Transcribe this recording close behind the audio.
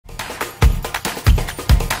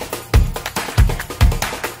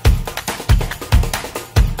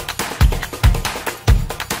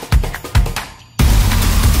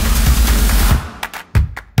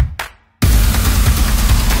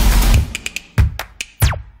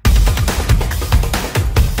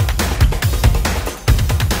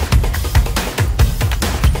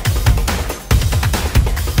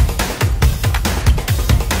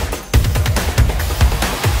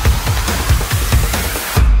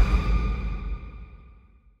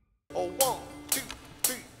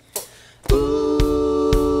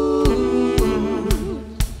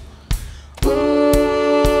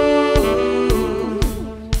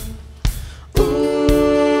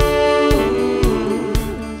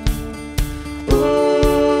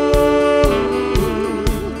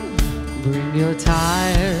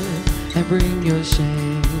bring your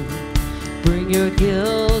shame, bring your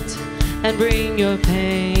guilt, and bring your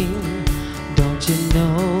pain. Don't you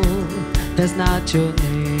know that's not your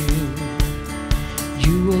name?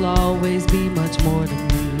 You will always be much more to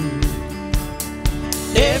me.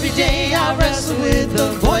 Every day I wrestle with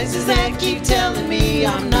the voices that keep telling me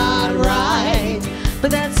I'm not right.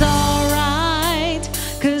 But that's alright,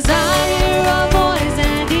 'cause I hear a voice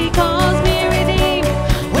and he calls me redeemed.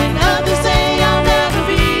 When others say I'll never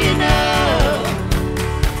be enough,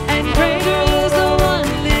 And greater is the one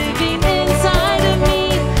living inside of me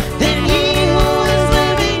than he who is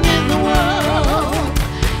living in the world,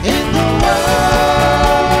 in the world,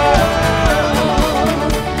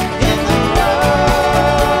 in the world.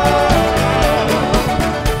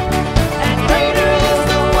 And Greater is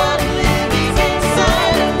the one living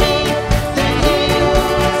inside of me than he who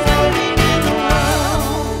is living in the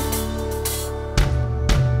world.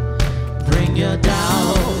 Bring your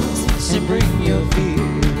doubts and bring your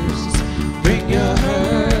fears, bring your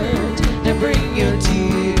hurt and bring your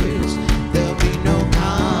tears. There'll be no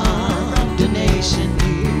condemnation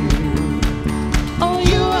here. Oh,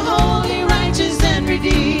 you are holy, righteous, and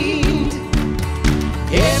redeemed.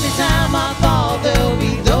 Every time I fall, there'll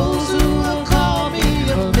be those who will call me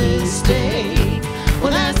a mistake.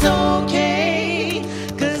 Well, that's okay,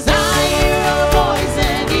 'cause I hear a voice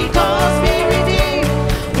and he calls me redeemed.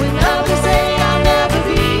 When others say I'll never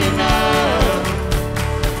be enough,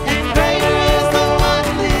 and greater is the one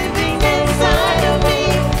living inside of me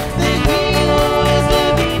than he who is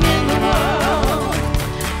living in the world,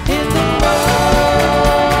 in the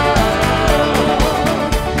world,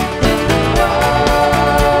 in the world.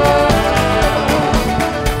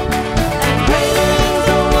 And greater is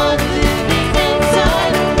the one living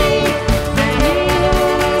inside of me than he who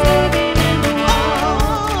is living in the world.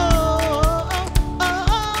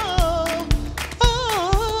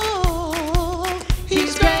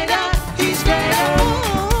 He's greater, he's greater.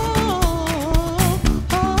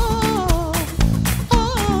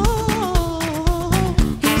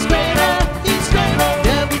 He's greater, he's greater.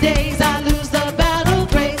 There'll be days I lose the battle.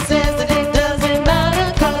 Grace says that it doesn't matter,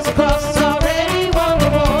 'cause the cross has already won the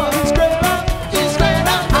war. He's greater, he's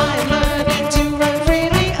greater. I am learning to run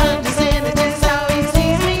freely, understanding just how he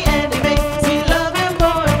sees me, and he makes me love him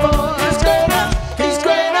more and more. He's greater, he's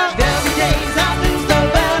greater. There'll be days I lose the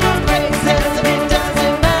battle. Grace says that it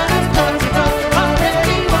doesn't matter, 'cause the cross has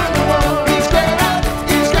already won the war. He's greater,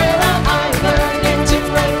 he's greater. I am learning to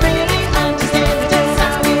run freely, understanding just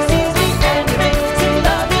how he sees me, and he makes me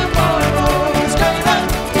love him more and more. He's greater,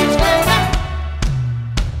 he's greater.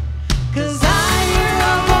 'Cause I hear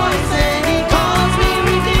a voice and he calls me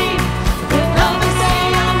redeemed. When others say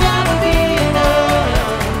I'll never be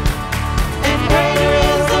enough, and greater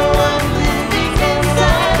is the one living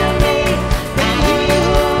inside of me than he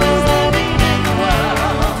who is living in the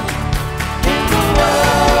world, in the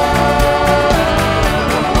world,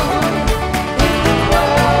 in the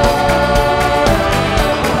world.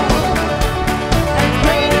 And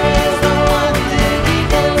greater is the one living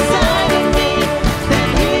inside of me than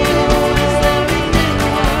he who is living in the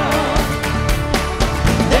world.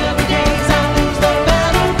 There'll be days I lose the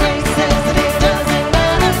battle. Grace says that it doesn't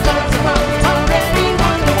matter, 'cause the cross has already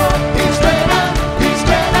won the war. He's greater, he's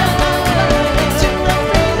greater. I'm learning to run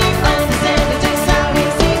freely, understanding just how he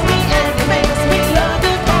sees me, and he makes me love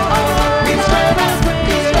him more. He's greater,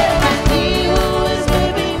 he's greater than he who is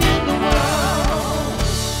living in the world.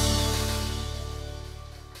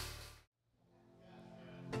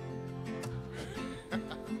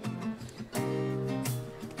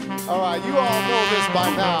 All right, you all know this by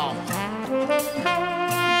now.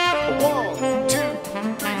 1, 2,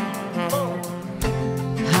 3, 4.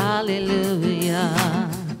 Hallelujah,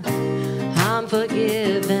 I'm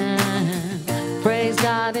forgiven. Praise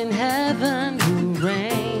God in heaven who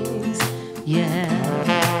reigns. Yeah.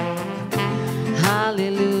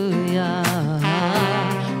 Hallelujah,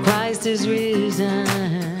 Christ is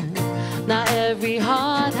risen. Now every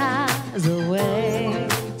heart has a way.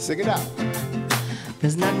 Sing it out.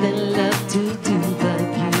 There's nothing left to do but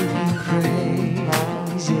give you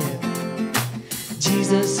praise. Yeah.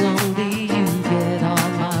 Jesus, only you get all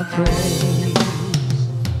my praise.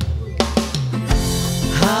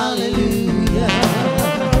 Hallelujah.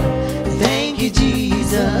 Thank you,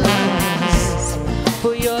 Jesus,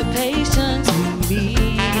 For your patience with me,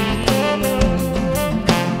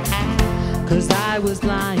 'cause I was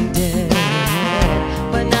blinded,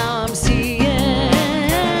 but now I'm seeing.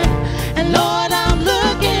 And Lord, I'm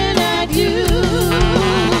looking at you.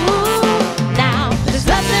 Now there's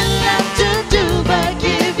nothing left to do but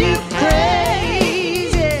give you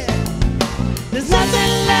praise. Yeah. There's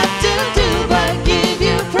nothing left to do but give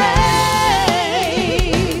you praise.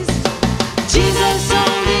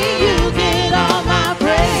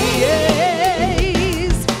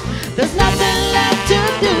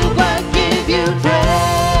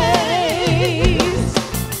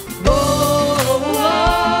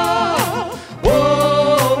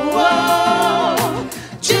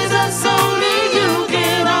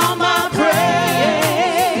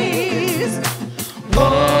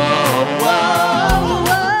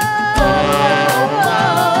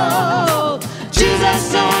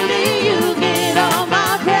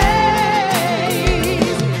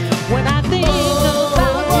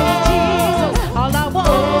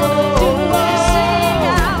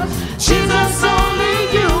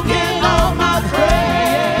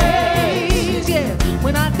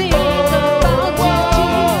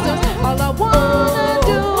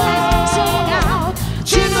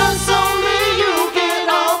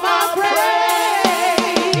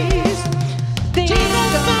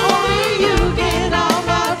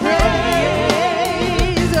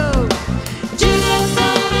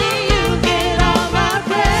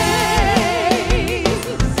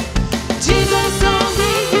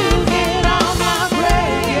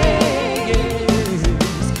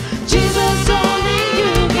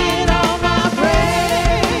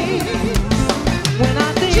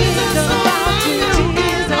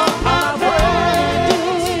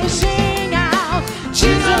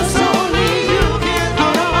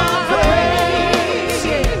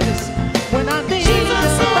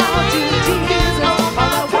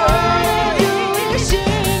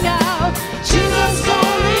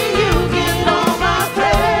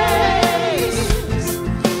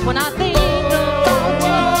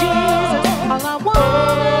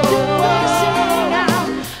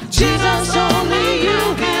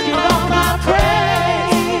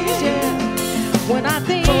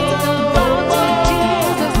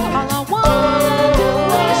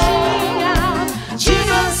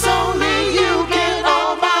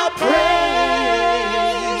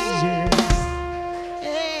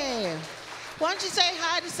 Why don't you say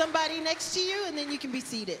hi to somebody next to you, and then you can be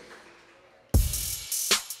seated.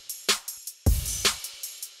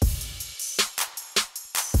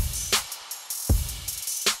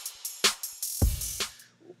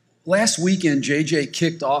 Last weekend, JJ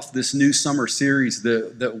kicked off this new summer series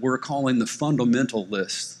that we're calling the Fundamental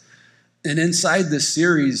List. And inside this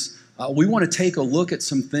series, we want to take a look at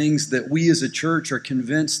some things that we as a church are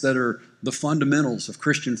convinced that are the fundamentals of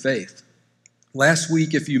Christian faith. Last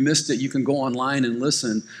week, if you missed it, you can go online and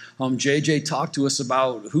listen. JJ talked to us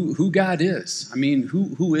about who God is. I mean,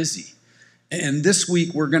 who is he? And this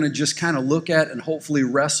week, we're going to just kind of look at and hopefully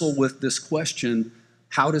wrestle with this question,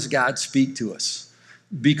 how does God speak to us?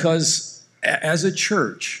 Because as a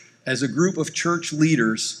church, as a group of church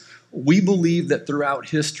leaders, we believe that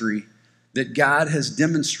throughout history, that God has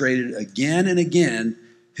demonstrated again and again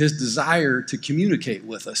his desire to communicate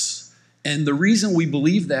with us. And the reason we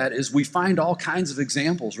believe that is we find all kinds of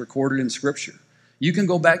examples recorded in Scripture. You can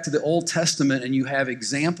go back to the Old Testament and you have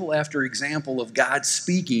example after example of God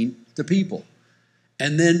speaking to people.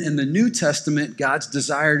 And then in the New Testament, God's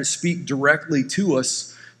desire to speak directly to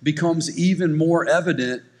us becomes even more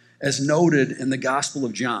evident as noted in the Gospel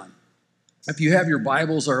of John. If you have your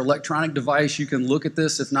Bibles or electronic device, you can look at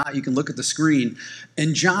this. If not, you can look at the screen.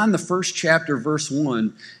 In John, the first chapter, verse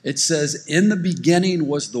 1, it says, "In the beginning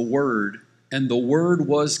was the Word, and the Word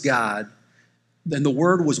was God, and the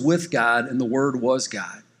Word was with God, and the Word was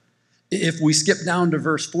God." If we skip down to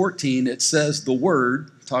verse 14, it says, "The Word,"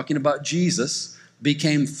 talking about Jesus,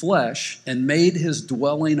 "became flesh and made his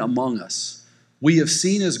dwelling among us. We have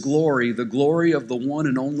seen his glory, the glory of the one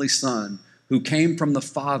and only Son, who came from the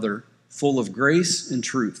Father, full of grace and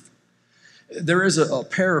truth." There is a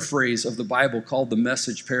paraphrase of the Bible called the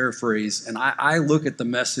Message Paraphrase, and I look at the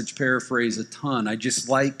Message Paraphrase a ton. I just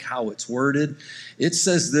like how it's worded. It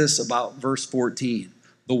says this about verse 14,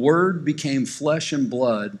 "The Word became flesh and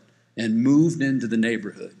blood and moved into the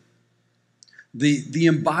neighborhood." The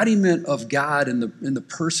embodiment of God in the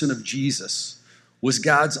person of Jesus was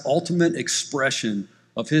God's ultimate expression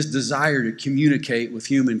of his desire to communicate with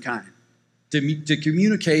humankind, to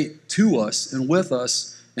communicate to us and with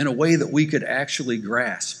us in a way that we could actually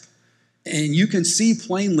grasp. And you can see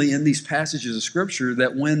plainly in these passages of Scripture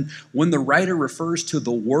that when the writer refers to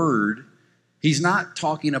the Word, he's not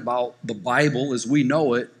talking about the Bible as we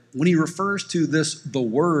know it. When he refers to the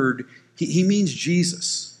Word, he means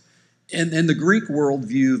Jesus. And in the Greek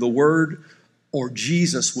worldview, the Word or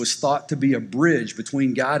Jesus was thought to be a bridge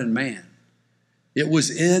between God and man. It was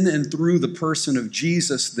in and through the person of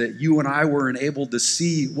Jesus that you and I were enabled to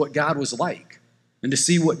see what God was like and to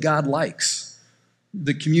see what God likes.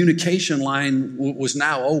 The communication line was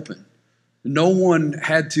now open. No one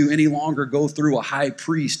had to any longer go through a high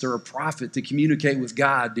priest or a prophet to communicate with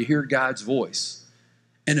God, to hear God's voice.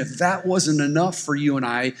 And if that wasn't enough for you and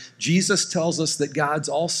I, Jesus tells us that God's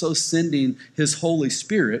also sending his Holy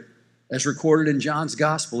Spirit. As recorded in John's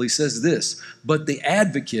Gospel, he says this, "But the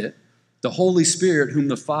Advocate, the Holy Spirit, whom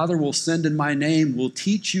the Father will send in my name, will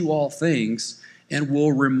teach you all things and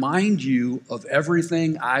will remind you of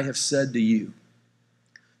everything I have said to you."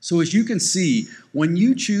 So as you can see, when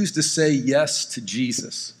you choose to say yes to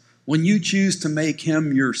Jesus, when you choose to make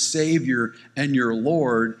him your Savior and your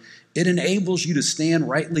Lord, it enables you to stand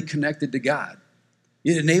rightly connected to God.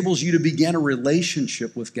 It enables you to begin a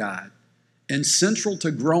relationship with God. And central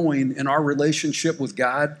to growing in our relationship with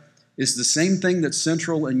God is the same thing that's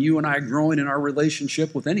central in you and I growing in our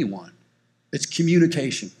relationship with anyone. It's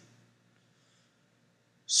communication.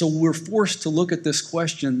 So we're forced to look at this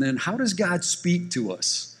question then, how does God speak to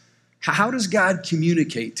us? How does God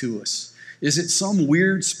communicate to us? Is it some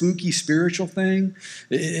weird, spooky, spiritual thing?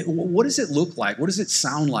 What does it look like? What does it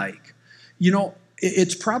sound like? You know,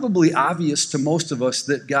 it's probably obvious to most of us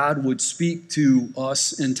that God would speak to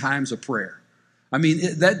us in times of prayer. I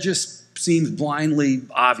mean, that just seems blindly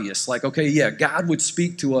obvious. Like, okay, yeah, God would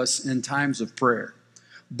speak to us in times of prayer.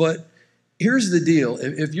 But here's the deal.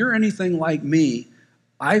 If you're anything like me,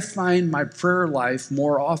 I find my prayer life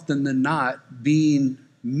more often than not being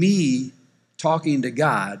me talking to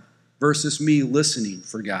God versus me listening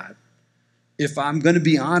for God. If I'm going to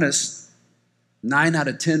be honest, 9 out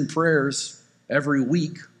of 10 prayers every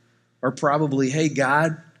week are probably, "Hey,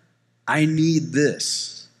 God, I need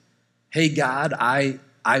this. Hey, God, I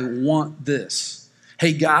want this.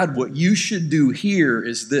 Hey, God, what you should do here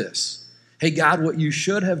is this. Hey, God, what you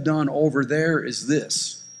should have done over there is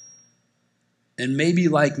this." And maybe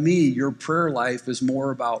like me, your prayer life is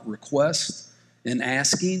more about request and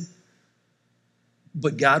asking,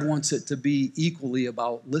 but God wants it to be equally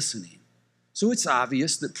about listening. So it's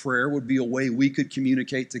obvious that prayer would be a way we could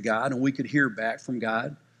communicate to God and we could hear back from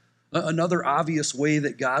God. Another obvious way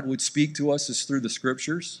that God would speak to us is through the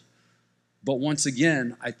scriptures. But once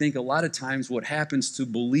again, I think a lot of times what happens to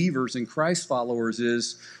believers and Christ followers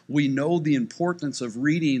is we know the importance of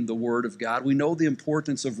reading the Word of God. We know the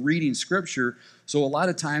importance of reading Scripture. So a lot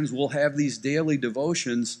of times we'll have these daily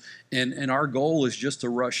devotions, and our goal is just to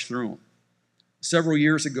rush through them. Several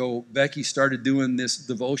years ago, Becky started doing this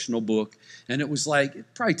devotional book, and it was like,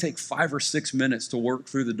 it'd probably take 5 or 6 minutes to work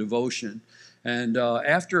through the devotion. And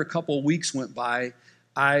after a couple of weeks went by,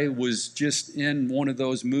 I was just in one of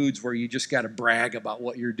those moods where you just got to brag about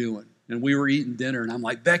what you're doing. And we were eating dinner, and I'm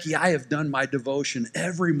like, Becky, I have done my devotion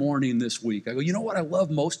every morning this week. I go, you know what I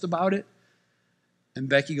love most about it? And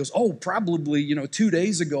Becky goes, oh, probably, 2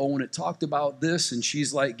 days ago when it talked about this, and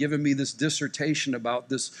she's like giving me this dissertation about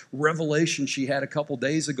this revelation she had a couple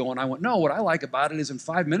days ago. And I went, no, what I like about it is in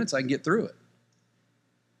 5 minutes I can get through it.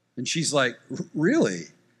 And she's like, really?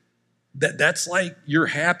 That's like you're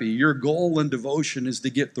happy. Your goal in devotion is to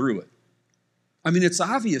get through it. I mean, it's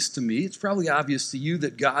obvious to me, it's probably obvious to you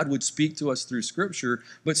that God would speak to us through Scripture,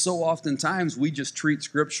 but so oftentimes we just treat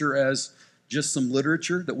Scripture as just some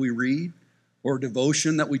literature that we read or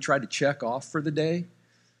devotion that we try to check off for the day.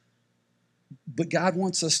 But God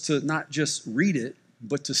wants us to not just read it,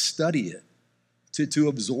 but to study it, to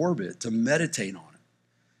absorb it, to meditate on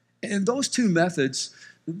it. And those two methods,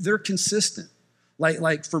 they're consistent.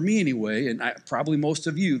 Like for me anyway, and probably most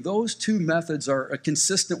of you, those two methods are a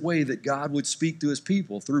consistent way that God would speak to his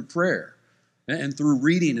people through prayer and through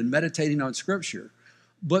reading and meditating on Scripture.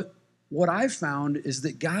 But what I've found is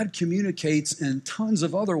that God communicates in tons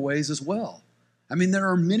of other ways as well. I mean, there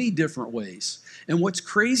are many different ways. And what's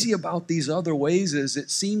crazy about these other ways is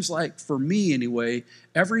it seems like, for me anyway,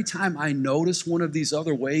 every time I notice one of these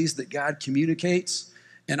other ways that God communicates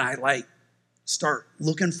and I start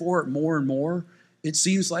looking for it more and more, it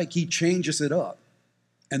seems like he changes it up.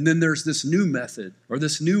 And then there's this new method or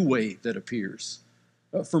this new way that appears.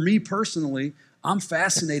 For me personally, I'm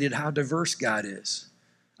fascinated how diverse God is.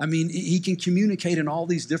 I mean, he can communicate in all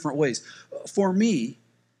these different ways. For me,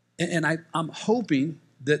 and I'm hoping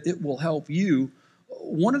that it will help you,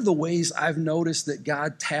 one of the ways I've noticed that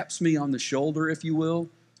God taps me on the shoulder, if you will,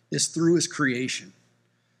 is through his creation.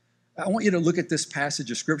 I want you to look at this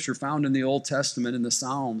passage of Scripture found in the Old Testament in the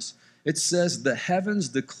Psalms. It says, the heavens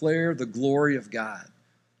declare the glory of God.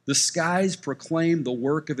 The skies proclaim the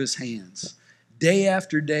work of his hands. Day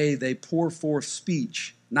after day they pour forth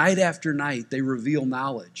speech. Night after night they reveal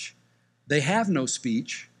knowledge. They have no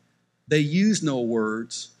speech. They use no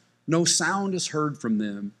words. No sound is heard from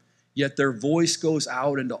them. Yet their voice goes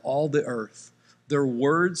out into all the earth. Their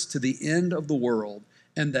words to the end of the world.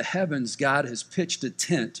 And the heavens God has pitched a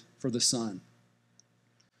tent for the sun.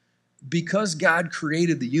 Because God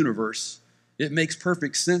created the universe, it makes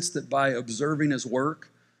perfect sense that by observing his work,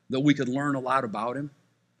 that we could learn a lot about him.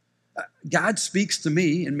 God speaks to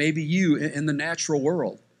me, and maybe you, in the natural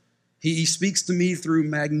world. He speaks to me through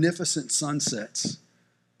magnificent sunsets,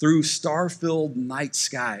 through star-filled night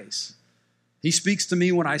skies. He speaks to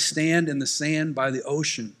me when I stand in the sand by the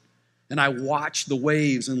ocean, and I watch the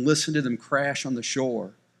waves and listen to them crash on the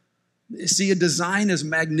shore. See, a design as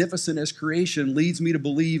magnificent as creation leads me to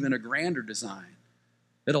believe in a grander design.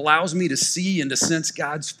 It allows me to see and to sense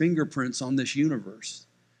God's fingerprints on this universe.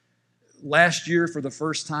 Last year, for the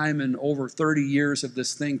first time in over 30 years of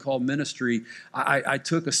this thing called ministry, I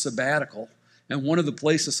took a sabbatical. And one of the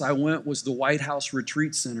places I went was the White House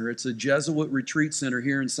Retreat Center. It's a Jesuit retreat center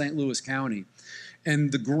here in St. Louis County.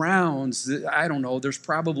 And the grounds, I don't know, there's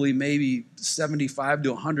probably maybe 75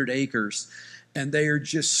 to 100 acres. And they are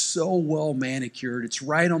just so well manicured. It's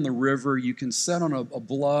right on the river. You can sit on a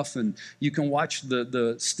bluff and you can watch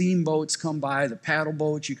the steamboats come by, the paddle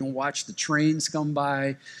boats. You can watch the trains come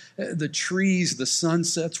by. The trees, the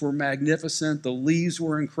sunsets were magnificent. The leaves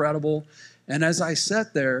were incredible. And as I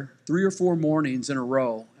sat there 3 or 4 mornings in a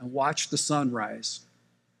row and watched the sunrise,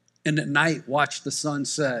 and at night watched the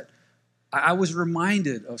sunset, I was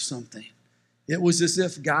reminded of something. It was as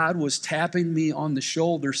if God was tapping me on the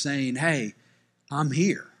shoulder saying, hey, I'm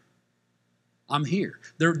here. I'm here.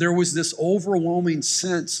 There was this overwhelming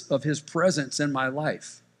sense of his presence in my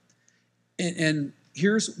life. And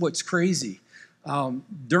here's what's crazy.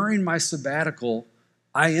 During my sabbatical,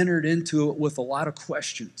 I entered into it with a lot of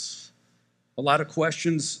questions. A lot of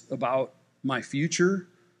questions about my future.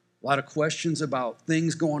 A lot of questions about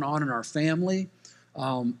things going on in our family.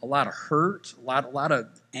 A lot of hurt. A lot of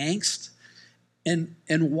angst. And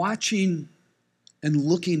watching and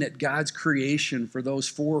looking at God's creation for those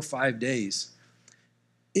 4 or 5 days,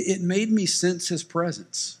 it made me sense his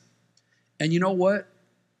presence. And you know what?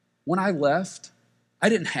 When I left, I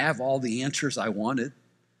didn't have all the answers I wanted.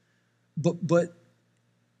 But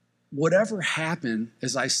whatever happened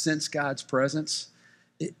as I sensed God's presence,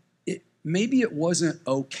 maybe it wasn't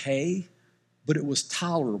okay, but it was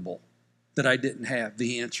tolerable that I didn't have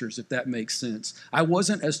the answers, if that makes sense. I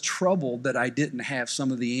wasn't as troubled that I didn't have some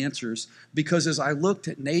of the answers, because as I looked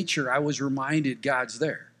at nature, I was reminded God's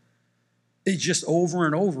there. It's just over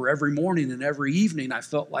and over every morning and every evening, I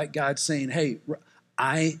felt like God saying, hey,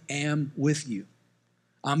 I am with you.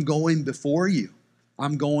 I'm going before you.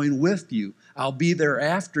 I'm going with you. I'll be there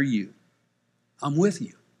after you. I'm with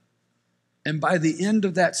you. And by the end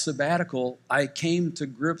of that sabbatical, I came to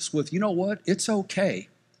grips with, you know what? It's okay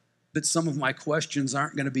that some of my questions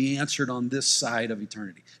aren't going to be answered on this side of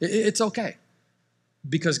eternity. It's okay.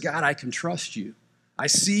 Because God, I can trust you. I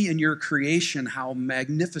see in your creation how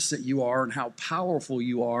magnificent you are and how powerful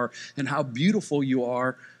you are and how beautiful you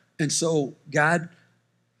are. And so, God,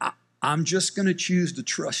 I'm just going to choose to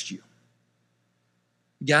trust you.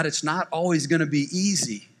 God, it's not always going to be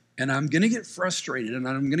easy, and I'm going to get frustrated, and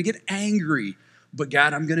I'm going to get angry. But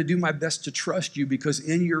God, I'm going to do my best to trust you, because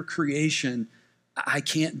in your creation, I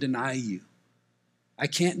can't deny you. I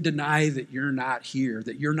can't deny that you're not here,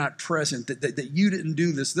 that you're not present, that you didn't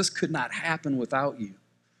do this. This could not happen without you.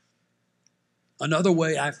 Another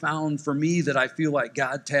way I found for me that I feel like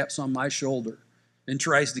God taps on my shoulder and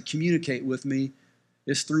tries to communicate with me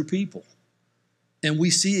is through people. And we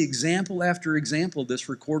see example after example of this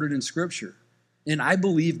recorded in Scripture. And I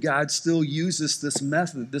believe God still uses this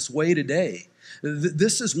method, this way today.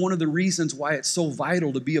 This is one of the reasons why it's so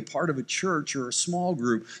vital to be a part of a church or a small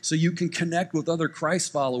group, so you can connect with other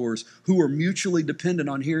Christ followers who are mutually dependent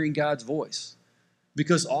on hearing God's voice.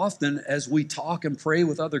 Because often as we talk and pray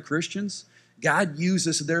with other Christians, God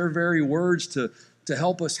uses their very words to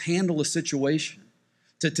help us handle a situation,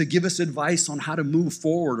 to give us advice on how to move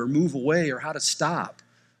forward or move away or how to stop.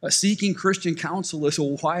 Seeking Christian counsel is a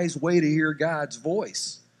wise way to hear God's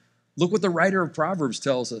voice. Look what the writer of Proverbs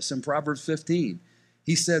tells us in Proverbs 15.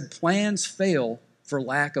 He said, plans fail for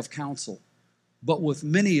lack of counsel, but with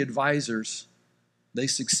many advisors, they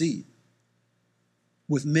succeed.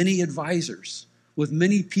 With many advisors, with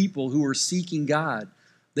many people who are seeking God,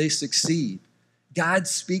 they succeed. God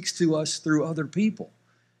speaks to us through other people.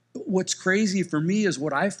 What's crazy for me is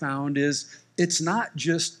what I found is it's not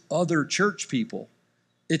just other church people.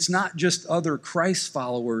 It's not just other Christ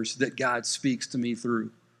followers that God speaks to me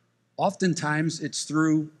through. Oftentimes it's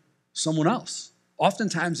through someone else.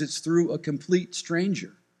 Oftentimes it's through a complete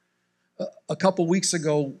stranger. A couple weeks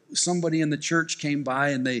ago, somebody in the church came by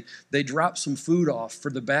and they dropped some food off for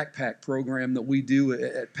the backpack program that we do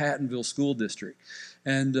at Pattonville School District.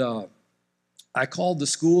 And I called the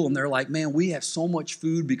school and they're like, man, we have so much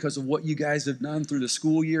food because of what you guys have done through the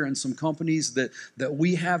school year and some companies that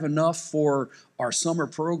we have enough for our summer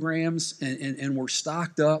programs and we're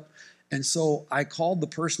stocked up. And so I called the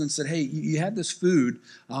person and said, hey, you have this food,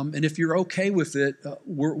 and if you're okay with it,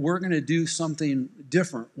 we're going to do something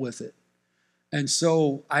different with it. And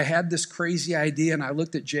so I had this crazy idea, and I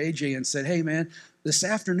looked at JJ and said, hey, man, this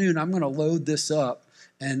afternoon I'm going to load this up,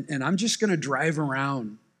 and I'm just going to drive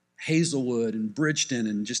around Hazelwood and Bridgeton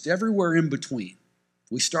and just everywhere in between.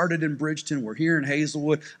 We started in Bridgeton. We're here in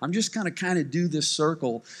Hazelwood. I'm just going to kind of do this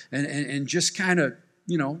circle and just kind of,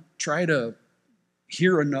 try to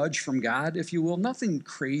hear a nudge from God, if you will. Nothing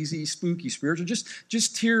crazy, spooky, spiritual.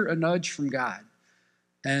 Just hear a nudge from God.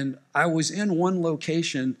 And I was in one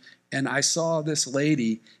location, and I saw this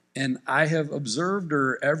lady, and I have observed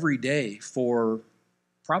her every day for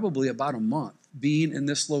probably about a month, being in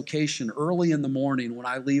this location early in the morning when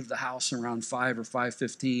I leave the house around 5 or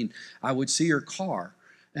 5:15. I would see her car.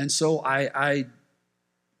 And so I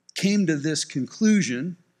came to this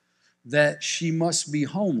conclusion that she must be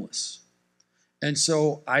homeless. And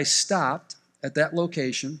so I stopped at that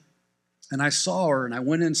location, and I saw her, and I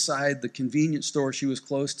went inside the convenience store she was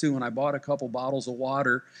close to, and I bought a couple bottles of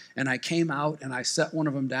water, and I came out, and I set one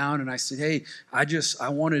of them down, and I said, hey, I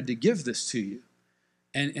wanted to give this to you.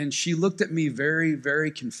 And she looked at me very, very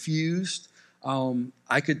confused.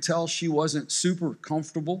 I could tell she wasn't super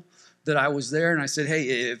comfortable that I was there. And I said, hey,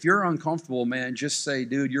 if you're uncomfortable, man, just say,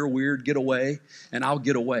 dude, you're weird, get away, and I'll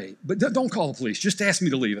get away. But don't call the police. Just ask me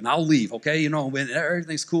to leave, and I'll leave, okay? And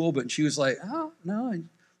everything's cool. But she was like, oh, no, a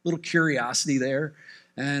little curiosity there.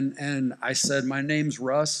 And I said, my name's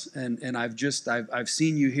Russ, and I've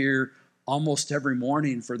seen you here almost every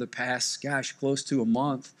morning for the past, close to a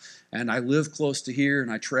month. And I live close to here,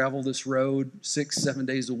 and I travel this road 6-7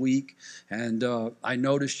 days a week. And I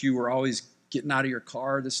noticed you were always getting out of your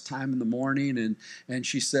car this time in the morning. And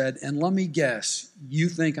she said, and let me guess, you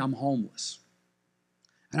think I'm homeless?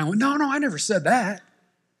 And I went, no, I never said that.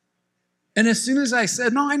 And as soon as I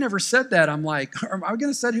said, no, I never said that, I'm like, am I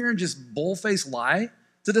going to sit here and just bullface lie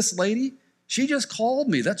to this lady? She just called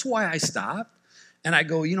me. That's why I stopped. And I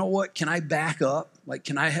go, you know what? Can I back up? Like,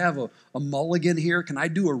 can I have a mulligan here? Can I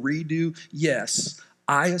do a redo? Yes,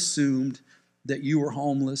 I assumed that you were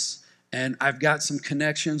homeless. And I've got some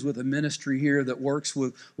connections with a ministry here that works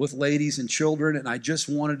with ladies and children. And I just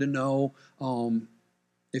wanted to know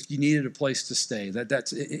if you needed a place to stay,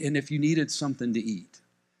 and if you needed something to eat.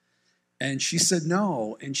 And she said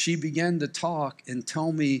no. And she began to talk and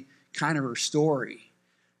tell me kind of her story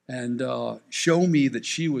and show me that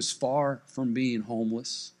she was far from being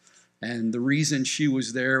homeless. And the reason she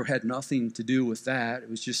was there had nothing to do with that. It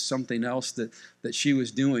was just something else that she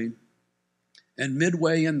was doing. And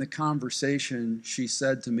midway in the conversation, she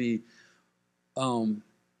said to me,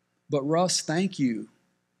 but Russ, thank you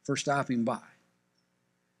for stopping by.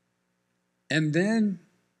 And then,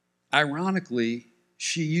 ironically,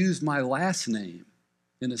 she used my last name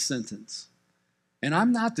in a sentence. And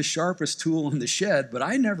I'm not the sharpest tool in the shed, but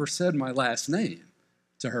I never said my last name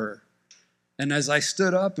to her. And as I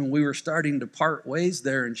stood up and we were starting to part ways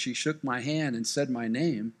there, and she shook my hand and said my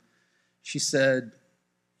name, she said,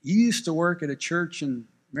 you used to work at a church in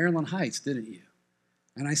Maryland Heights, didn't you?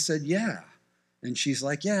 And I said, yeah. And she's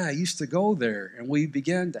like, yeah, I used to go there. And we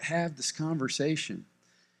began to have this conversation.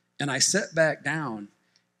 And I sat back down,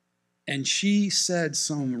 and she said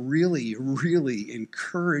some really, really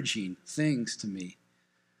encouraging things to me.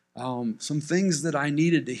 Some things that I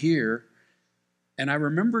needed to hear. And I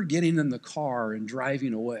remember getting in the car and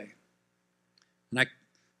driving away. And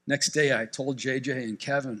next day I told JJ and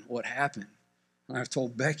Kevin what happened. And I've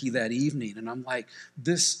told Becky that evening. And I'm like,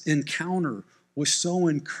 this encounter was so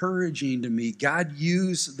encouraging to me. God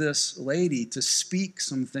used this lady to speak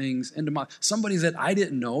some things into somebody that I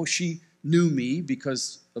didn't know. She knew me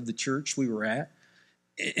because of the church we were at.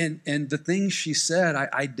 And the things she said,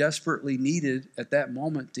 I desperately needed at that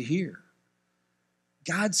moment to hear.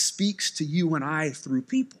 God speaks to you and I through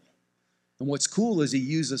people. And what's cool is he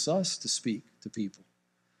uses us to speak to people.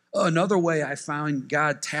 Another way I found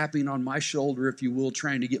God tapping on my shoulder, if you will,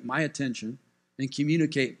 trying to get my attention and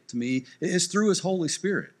communicate to me is through his Holy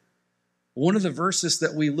Spirit. One of the verses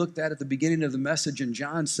that we looked at the beginning of the message in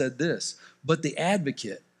John said this, but the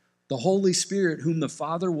advocate, the Holy Spirit, whom the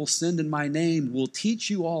Father will send in my name, will teach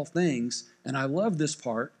you all things, and I love this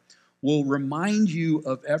part, will remind you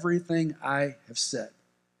of everything I have said.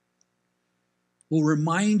 Will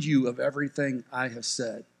remind you of everything I have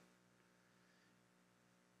said.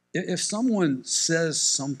 If someone says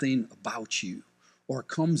something about you or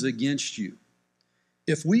comes against you,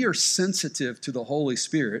 if we are sensitive to the Holy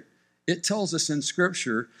Spirit, it tells us in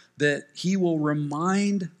Scripture that he will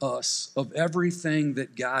remind us of everything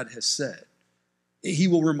that God has said. He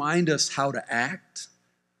will remind us how to act.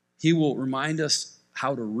 He will remind us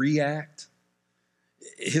how to react.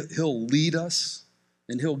 He'll lead us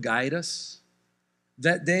and he'll guide us.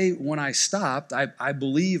 That day when I stopped, I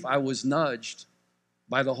believe I was nudged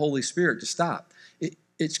by the Holy Spirit to stop.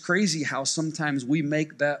 It's crazy how sometimes we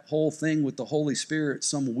make that whole thing with the Holy Spirit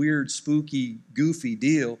some weird, spooky, goofy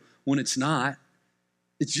deal when it's not.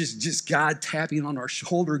 It's just God tapping on our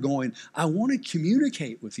shoulder going, I want to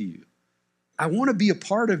communicate with you. I want to be a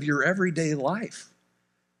part of your everyday life.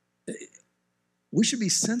 We should be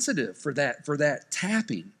sensitive for that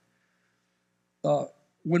tapping.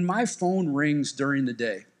 When my phone rings during the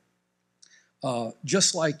day,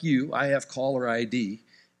 just like you, I have caller ID.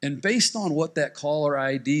 And based on what that caller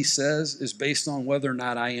ID says is based on whether or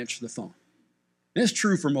not I answer the phone. And it's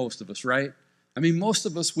true for most of us, right? I mean, most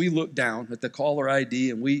of us, we look down at the caller ID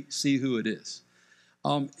and we see who it is.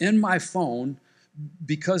 In my phone,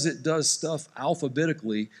 because it does stuff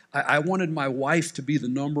alphabetically, I wanted my wife to be the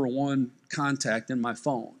number one contact in my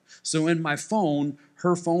phone. So in my phone,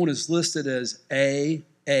 her phone is listed as A.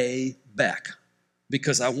 Beck.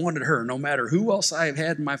 Because I wanted her, no matter who else I have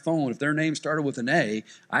had in my phone, if their name started with an A,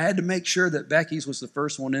 I had to make sure that Becky's was the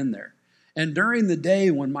first one in there. And during the day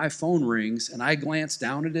when my phone rings and I glance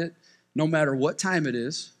down at it, no matter what time it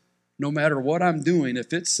is, no matter what I'm doing,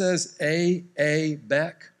 if it says A.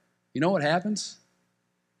 Beck, you know what happens?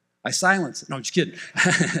 I silence it. No, I'm just kidding.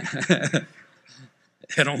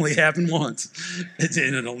 It only happened once.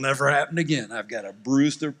 And it'll never happen again. I've got a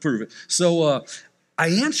bruise to prove it. So I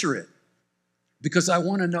answer it. Because I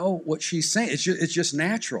want to know what she's saying. It's just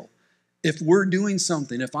natural. If we're doing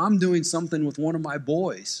something, if I'm doing something with one of my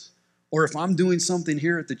boys, or if I'm doing something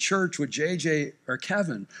here at the church with JJ or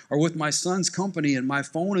Kevin, or with my son's company and my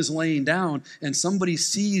phone is laying down and somebody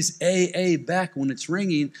sees A. Beck when it's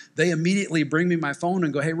ringing, they immediately bring me my phone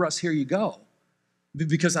and go, hey, Russ, here you go.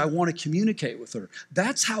 because I want to communicate with her.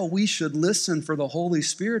 That's how we should listen for the Holy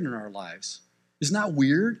Spirit in our lives. It's not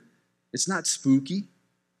weird. It's not spooky.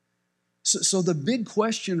 So the big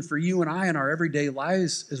question for you and I in our everyday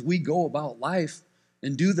lives as we go about life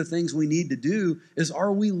and do the things we need to do is,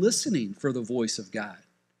 are we listening for the voice of God?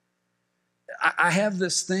 I have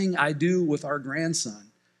this thing I do with our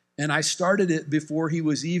grandson, and I started it before he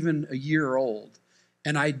was even a year old.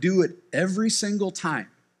 And I do it every single time,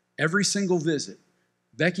 every single visit.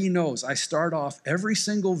 Becky knows I start off every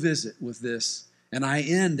single visit with this, and I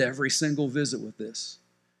end every single visit with this.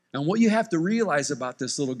 And what you have to realize about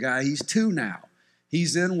this little guy, he's 2 now.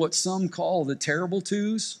 He's in what some call the terrible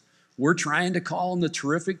 2s. We're trying to call them the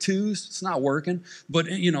terrific 2s. It's not working, but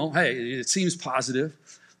hey, it seems positive.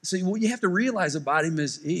 See, what you have to realize about him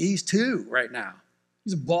is he's 2 right now.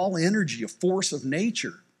 He's a ball of energy, a force of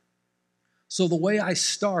nature. So the way I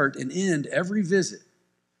start and end every visit,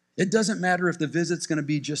 it doesn't matter if the visit's going to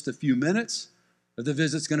be just a few minutes, if the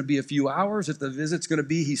visit's going to be a few hours, if the visit's going to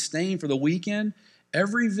be he's staying for the weekend.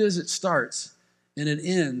 Every visit starts and it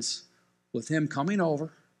ends with him coming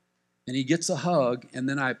over, and he gets a hug, and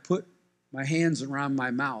then I put my hands around my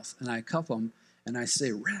mouth and I cuff him and I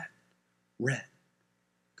say, Red,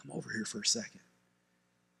 come over here for a second.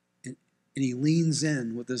 And he leans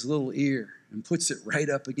in with his little ear and puts it right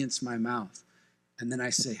up against my mouth. And then I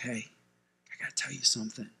say, hey, I got to tell you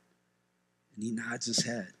something. And he nods his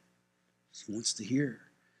head. He wants to hear.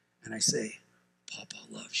 And I say, Papa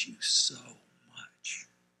loves you so much.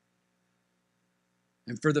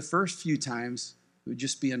 And for the first few times, it would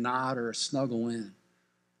just be a nod or a snuggle in.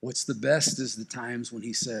 What's the best is the times when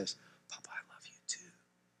he says, Papa, I love you too.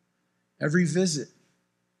 Every visit,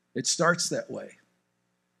 it starts that way,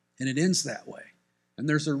 and it ends that way. And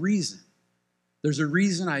there's a reason. There's a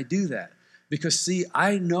reason I do that. Because, see,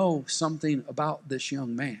 I know something about this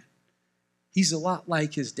young man. He's a lot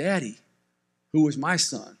like his daddy, who was my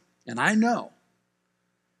son. And I know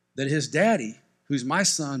that his daddy, who's my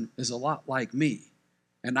son, is a lot like me.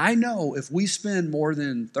 And I know if we spend more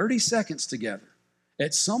than 30 seconds together,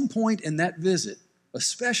 at some point in that visit,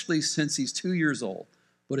 especially since he's 2 years old,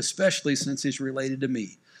 but especially since he's related to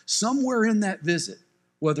me, somewhere in that visit,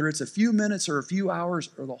 whether it's a few minutes or a few hours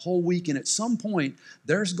or the whole weekend, at some point,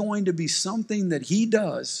 there's going to be something that he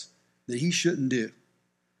does that he shouldn't do.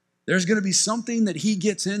 There's going to be something that he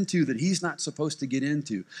gets into that he's not supposed to get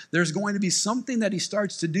into. There's going to be something that he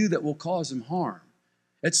starts to do that will cause him harm.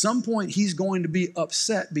 At some point, he's going to be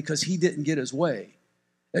upset because he didn't get his way.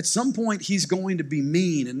 At some point, he's going to be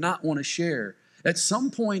mean and not want to share. At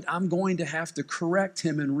some point, I'm going to have to correct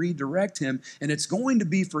him and redirect him, and it's going to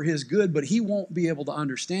be for his good, but he won't be able to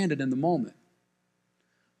understand it in the moment.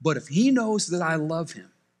 But if he knows that I love him,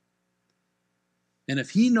 and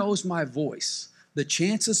if he knows my voice, the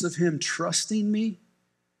chances of him trusting me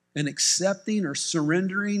and accepting or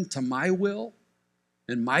surrendering to my will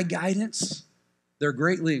and my guidance, they're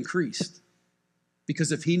greatly increased.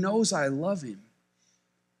 Because if he knows I love him,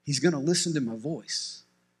 he's going to listen to my voice,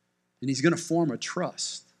 and he's going to form a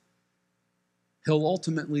trust. He'll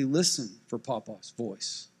ultimately listen for Papa's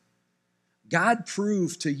voice. God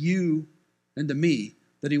proved to you and to me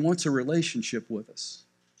that he wants a relationship with us,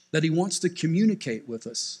 that he wants to communicate with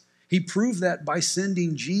us. He proved that by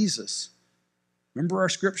sending Jesus. Remember our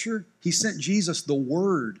scripture? He sent Jesus, the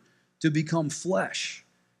Word, to become flesh.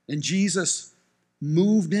 And Jesus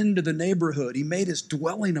moved into the neighborhood. He made his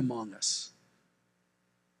dwelling among us.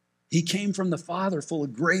 He came from the Father full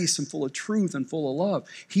of grace and full of truth and full of love.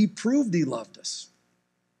 He proved he loved us.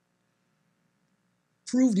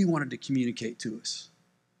 Proved he wanted to communicate to us.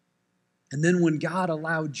 And then when God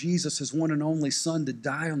allowed Jesus, his one and only Son, to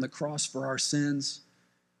die on the cross for our sins,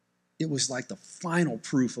 it was like the final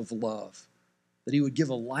proof of love, that he would give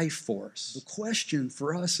a life for us. The question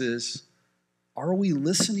for us is, are we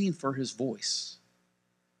listening for his voice?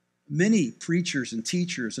 Many preachers and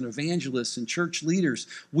teachers and evangelists and church leaders,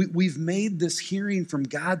 we've made this hearing from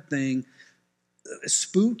God thing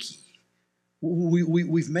spooky.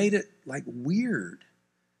 We've made it like weird.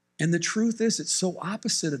 And the truth is, it's so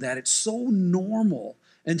opposite of that. It's so normal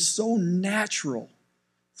and so natural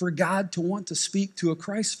for God to want to speak to a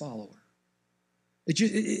Christ follower.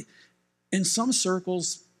 In some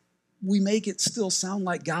circles, we make it still sound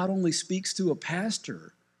like God only speaks to a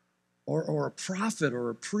pastor or a prophet or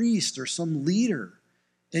a priest or some leader.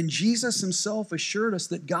 And Jesus himself assured us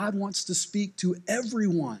that God wants to speak to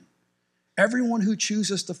everyone who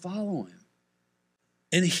chooses to follow him.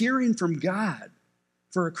 And hearing from God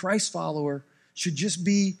for a Christ follower should just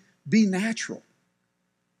be natural.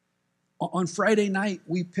 On Friday night,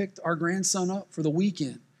 we picked our grandson up for the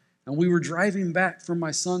weekend, And we were driving back from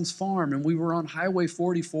my son's farm, and we were on Highway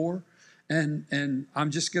 44. And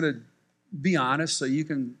I'm just going to be honest, so you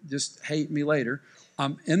can just hate me later.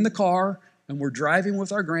 I'm in the car, and we're driving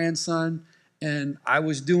with our grandson, and I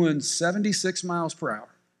was doing 76 miles per hour.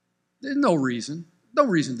 There's no reason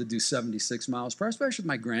to do 76 miles per hour, especially with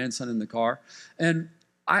my grandson in the car. And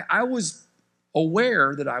I was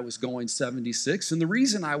aware that I was going 76, and the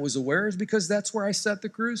reason I was aware is because that's where I set the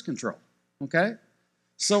cruise control, okay?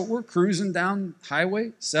 So we're cruising down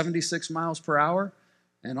highway, 76 miles per hour,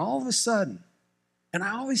 and all of a sudden, and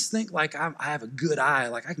I always think like I have a good eye,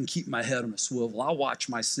 like I can keep my head on a swivel. I'll watch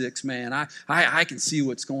my six, man. I can see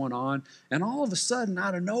what's going on. And all of a sudden,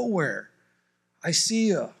 out of nowhere, I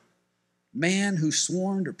see a man who's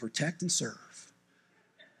sworn to protect and serve.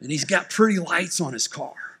 And he's got pretty lights on his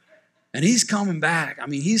car. And he's coming back. I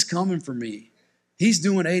mean, he's coming for me. He's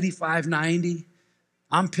doing 85, 90.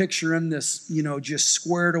 I'm picturing this, just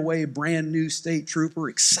squared away, brand new state trooper,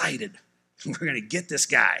 excited. We're going to get this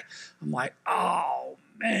guy. I'm like, oh,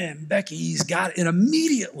 man, Becky, he's got it. And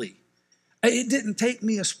immediately, it didn't take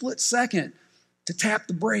me a split second to tap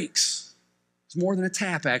the brakes. It's more than a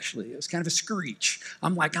tap, actually. It was kind of a screech.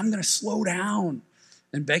 I'm like, I'm going to slow down.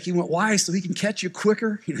 And Becky went, why? So he can catch you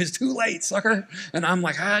quicker? It's too late, sucker. And I'm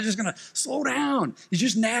like, I'm just going to slow down. It's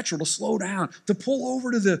just natural to slow down, to pull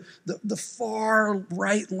over to the far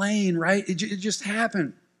right lane, right? It just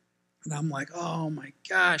happened. And I'm like, oh my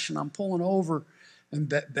gosh. And I'm pulling over, and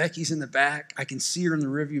Becky's in the back. I can see her in the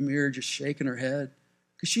rearview mirror just shaking her head.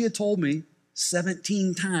 Because she had told me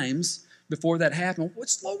 17 times before that happened,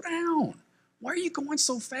 slow down. Why are you going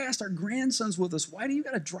so fast? Our grandson's with us. Why do you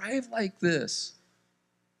got to drive like this?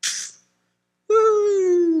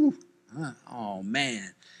 Woo! Oh,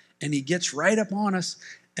 man. And he gets right up on us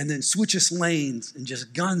and then switches lanes and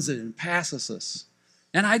just guns it and passes us.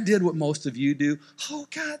 And I did what most of you do. Oh,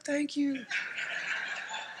 God, thank you.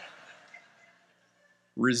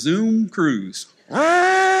 Resume cruise.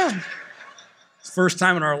 First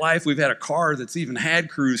time in our life we've had a car that's even had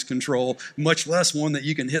cruise control, much less one that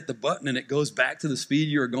you can hit the button and it goes back to the speed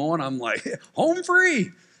you were going. I'm like, home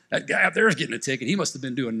free. That guy up there is getting a ticket. He must have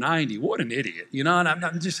been doing 90. What an idiot, And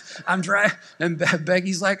I'm driving. And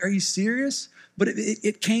Becky's like, are you serious? But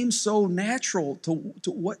it came so natural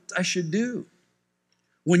to what I should do.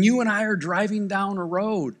 When you and I are driving down a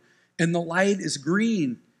road and the light is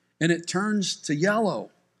green and it turns to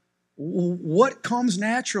yellow, what comes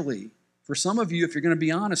naturally? For some of you, if you're going to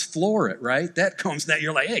be honest, floor it, right? That comes that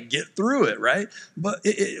you're like, hey, get through it, right? But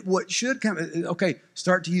what should come, okay,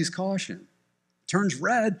 start to use caution. Turns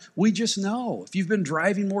red, we just know. If you've been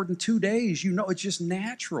driving more than 2 days, it's just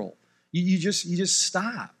natural. You just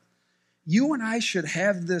stop. You and I should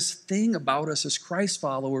have this thing about us as Christ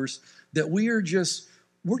followers that we're just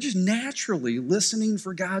naturally listening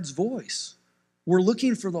for God's voice. We're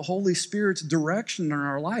looking for the Holy Spirit's direction in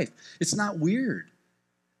our life. It's not weird.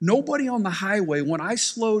 Nobody on the highway, when I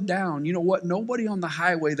slowed down, you know what? Nobody on the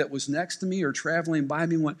highway that was next to me or traveling by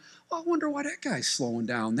me went, oh, I wonder why that guy's slowing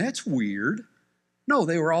down. That's weird. No,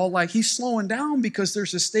 they were all like, he's slowing down because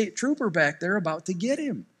there's a state trooper back there about to get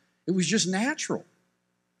him. It was just natural.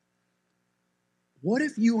 What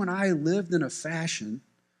if you and I lived in a fashion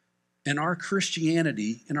in our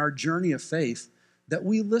Christianity, in our journey of faith, that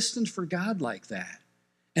we listened for God like that?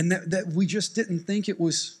 And that we just didn't think it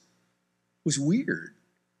was weird.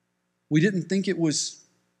 We didn't think it was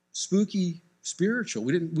spooky spiritual.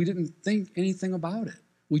 We didn't think anything about it.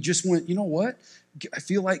 We just went, you know what? I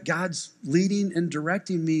feel like God's leading and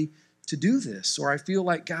directing me to do this, or I feel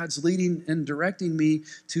like God's leading and directing me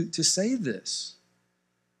to say this.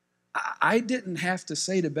 I didn't have to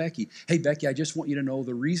say to Becky, hey, Becky, I just want you to know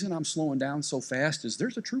the reason I'm slowing down so fast is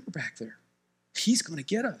there's a trooper back there. He's going to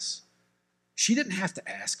get us. She didn't have to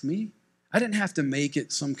ask me. I didn't have to make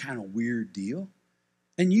it some kind of weird deal.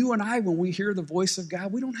 And you and I, when we hear the voice of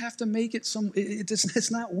God, we don't have to make it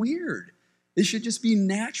it's not weird. It should just be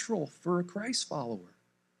natural for a Christ follower.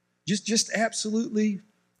 Just absolutely,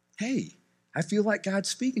 hey, I feel like God's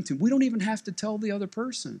speaking to me. We don't even have to tell the other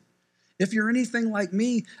person. If you're anything like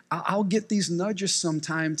me, I'll get these nudges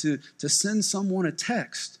sometime to send someone a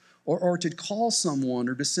text or to call someone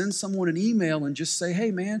or to send someone an email and just say,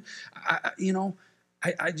 hey, man, I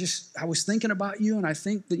was thinking about you, and I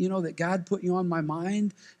think that, that God put you on my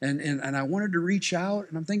mind, and I wanted to reach out,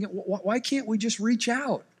 and I'm thinking, why can't we just reach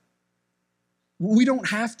out? We don't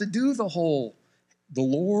have to do the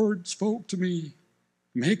Lord spoke to me,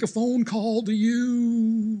 make a phone call to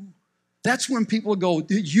you. That's when people go,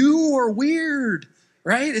 you are weird,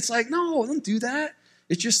 right? It's like, no, don't do that.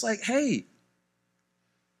 It's just like, hey,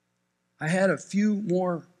 I had a few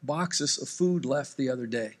more boxes of food left the other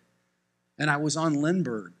day. And I was on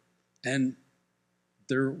Lindbergh, and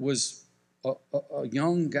there was a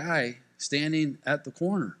young guy standing at the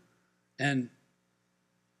corner. And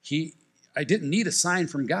I didn't need a sign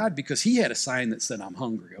from God because he had a sign that said, I'm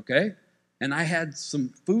hungry, okay? And I had some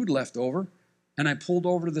food left over, and I pulled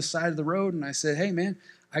over to the side of the road, and I said, hey, man,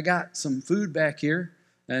 I got some food back here,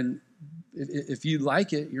 and if you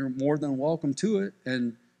like it, you're more than welcome to it.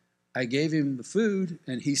 And I gave him the food,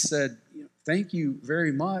 and he said, thank you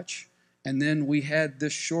very much. And then we had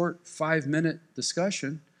this short 5-minute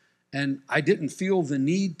discussion, and I didn't feel the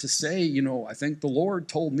need to say, I think the Lord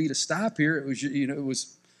told me to stop here. It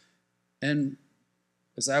was, and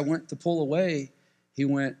as I went to pull away, he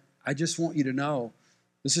went, I just want you to know,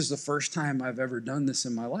 this is the first time I've ever done this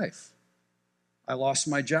in my life. I lost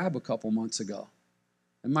my job a couple months ago,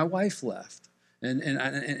 and my wife left.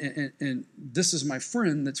 And this is my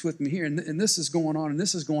friend that's with me here, and this is going on, and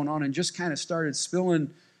this is going on, and just kind of started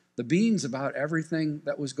spilling the beans about everything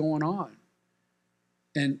that was going on.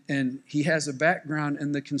 And he has a background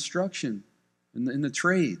in the construction, in the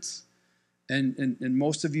trades. And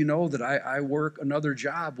most of you know that I work another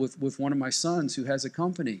job with one of my sons who has a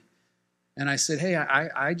company. And I said, hey,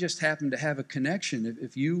 I just happen to have a connection.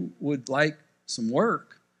 If you would like some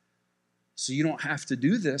work, so you don't have to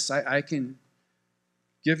do this, I can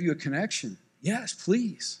give you a connection. Yes,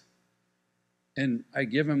 please. And I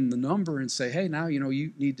give him the number and say, hey, now,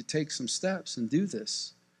 you need to take some steps and do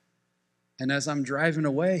this. And as I'm driving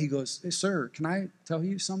away, he goes, hey, sir, can I tell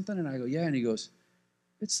you something? And I go, yeah. And he goes,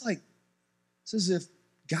 it's as if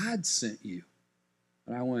God sent you.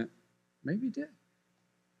 And I went, maybe he did.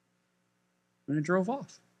 And I drove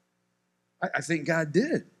off. I think God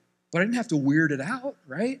did, but I didn't have to weird it out,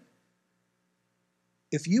 right?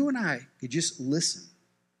 If you and I could just listen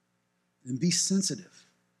and be sensitive,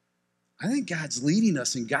 I think God's leading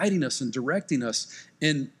us and guiding us and directing us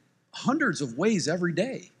in hundreds of ways every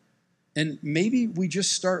day. And maybe we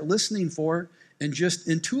just start listening for it and just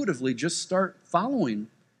intuitively just start following.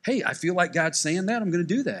 Hey, I feel like God's saying that, I'm going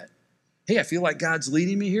to do that. Hey, I feel like God's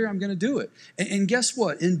leading me here, I'm going to do it. And guess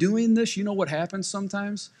what? In doing this, you know what happens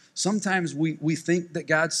sometimes? Sometimes we think that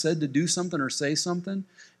God said to do something or say something,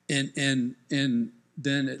 and then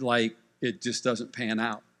it just doesn't pan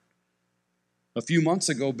out. A few months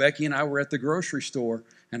ago, Becky and I were at the grocery store,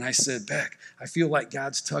 and I said, Beck, I feel like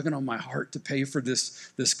God's tugging on my heart to pay for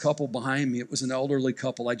this couple behind me. It was an elderly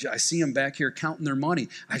couple. I see them back here counting their money.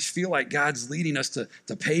 I feel like God's leading us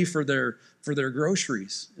to pay for their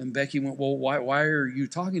groceries. And Becky went, well, why are you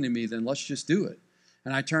talking to me then? Let's just do it.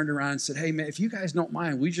 And I turned around and said, hey, man, if you guys don't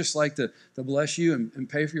mind, we just like to bless you and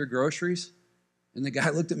pay for your groceries. And the guy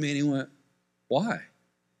looked at me and he went, why?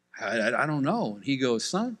 I don't know. And he goes,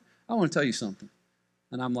 son, I want to tell you something.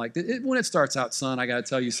 And I'm like, when it starts out, son, I got to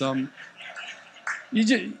tell you something.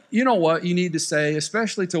 You know what you need to say,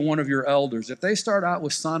 especially to one of your elders. If they start out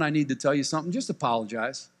with, son, I need to tell you something, just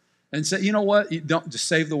apologize. And say, you know what, you don't just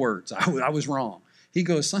save the words. I was wrong. He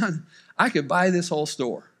goes, son, I could buy this whole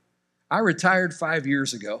store. I retired 5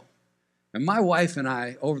 years ago. And my wife and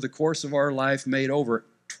I, over the course of our life, made over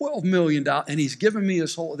 $12 million. And he's given me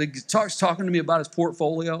his whole, he starts talking to me about his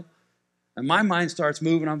portfolio. And my mind starts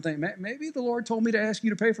moving. I'm thinking, maybe the Lord told me to ask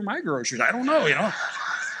you to pay for my groceries. I don't know,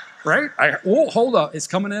 right? Hold up. It's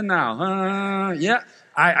coming in now. Yeah,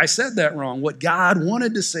 I said that wrong. What God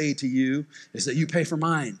wanted to say to you is that you pay for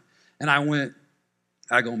mine. And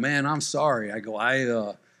I go, man, I'm sorry. I go,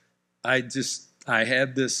 I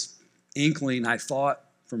had this inkling, I thought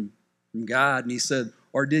from God. And he said,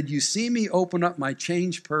 or did you see me open up my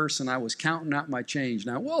change purse and I was counting out my change?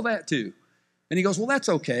 Now, well, that too. And he goes, well, that's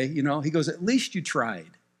okay. He goes, at least you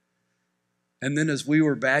tried. And then as we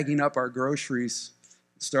were bagging up our groceries,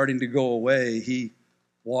 starting to go away, he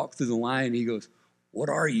walked through the line. And he goes, what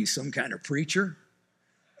are you, some kind of preacher?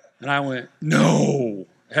 And I went, no,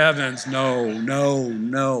 heavens,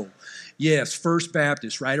 no. Yes, First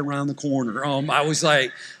Baptist, right around the corner. I was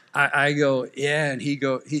like, I go, yeah. And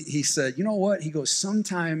he said, you know what? He goes,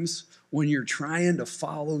 sometimes when you're trying to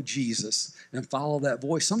follow Jesus and follow that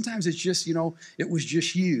voice, sometimes it's just, it was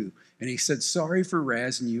just you. And he said, sorry for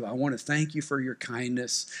razzing you. I want to thank you for your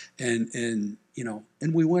kindness. And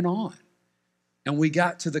we went on. And we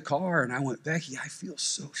got to the car and I went, Becky, I feel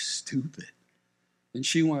so stupid. And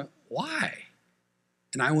she went, why?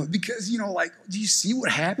 And I went, because, do you see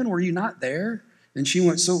what happened? Were you not there? And she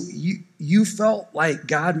went, so you felt like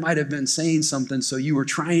God might have been saying something, so you were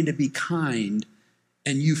trying to be kind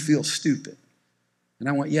and you feel stupid. And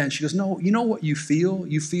I went, yeah. And she goes, no, you know what you feel?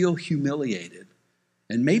 You feel humiliated.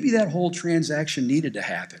 And maybe that whole transaction needed to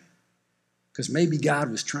happen because maybe God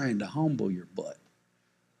was trying to humble your butt.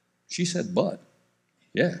 She said, butt.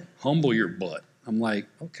 Yeah, humble your butt. I'm like,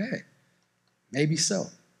 okay, maybe so.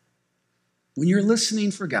 When you're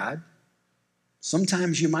listening for God,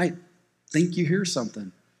 sometimes you might think you hear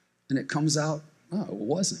something and it comes out, oh, it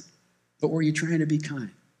wasn't. But were you trying to be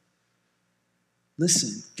kind?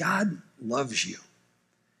 Listen, God loves you.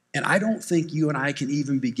 And I don't think you and I can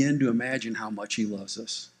even begin to imagine how much he loves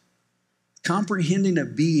us. Comprehending a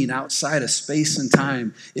being outside of space and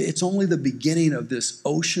time, it's only the beginning of this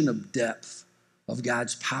ocean of depth of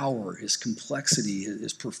God's power, his complexity,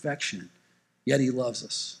 his perfection. Yet he loves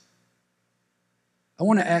us. I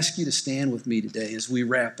want to ask you to stand with me today as we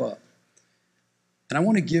wrap up. And I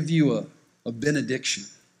want to give you a benediction.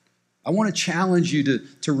 I want to challenge you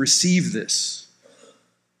to receive this.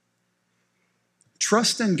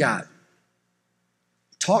 Trust in God.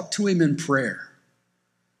 Talk to him in prayer.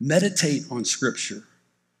 Meditate on Scripture.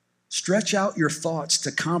 Stretch out your thoughts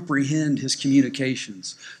to comprehend his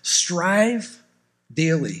communications. Strive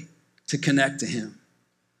daily to connect to him.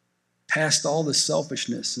 Past all the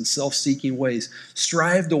selfishness and self-seeking ways,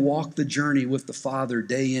 strive to walk the journey with the Father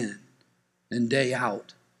day in and day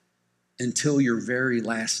out until your very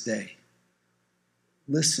last day.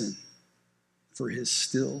 Listen for his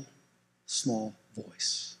still, small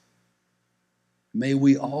voice. May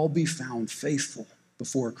we all be found faithful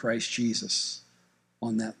before Christ Jesus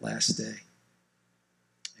on that last day.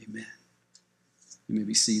 Amen. You may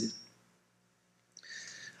be seated.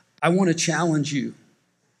 I want to challenge you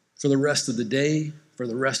for the rest of the day, for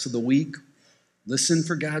the rest of the week. Listen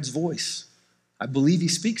for God's voice. I believe he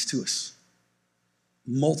speaks to us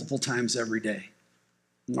multiple times every day.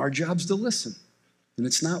 And our job's to listen. And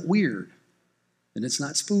it's not weird. And it's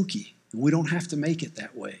not spooky. And we don't have to make it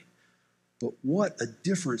that way. But what a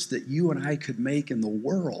difference that you and I could make in the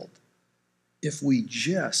world if we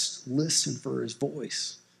just listen for his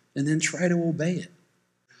voice and then try to obey it.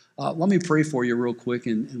 Let me pray for you real quick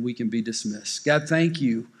and we can be dismissed. God, thank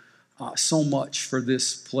you so much for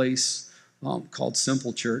this place called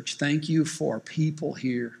Simple Church. Thank you for people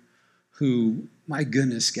here who, my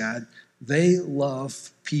goodness, God, they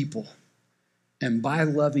love people. And by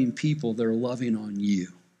loving people, they're loving on you.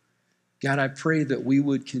 God, I pray that we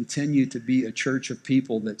would continue to be a church of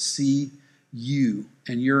people that see you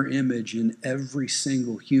and your image in every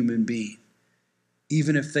single human being.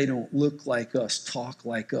 Even if they don't look like us, talk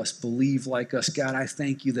like us, believe like us. God, I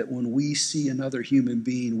thank you that when we see another human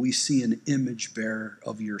being, we see an image bearer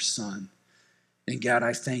of your Son. And God,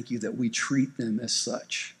 I thank you that we treat them as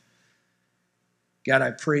such. God,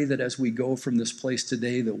 I pray that as we go from this place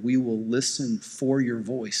today, that we will listen for your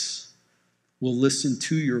voice. We'll listen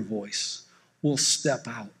to your voice. We'll step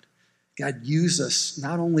out. God, use us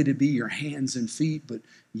not only to be your hands and feet, but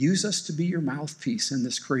use us to be your mouthpiece in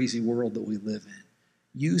this crazy world that we live in.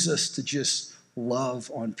 Use us to just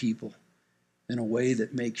love on people in a way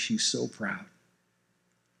that makes you so proud.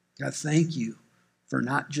 God, thank you for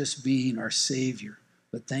not just being our Savior,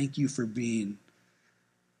 but thank you for being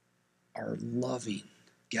our loving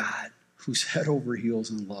God who's head over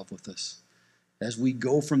heels in love with us. As we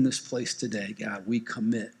go from this place today, God, we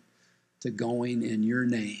commit to going in your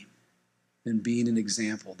name and being an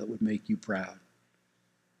example that would make you proud.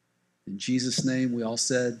 In Jesus' name, we all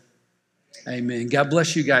said, amen. God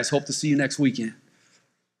bless you guys. Hope to see you next weekend.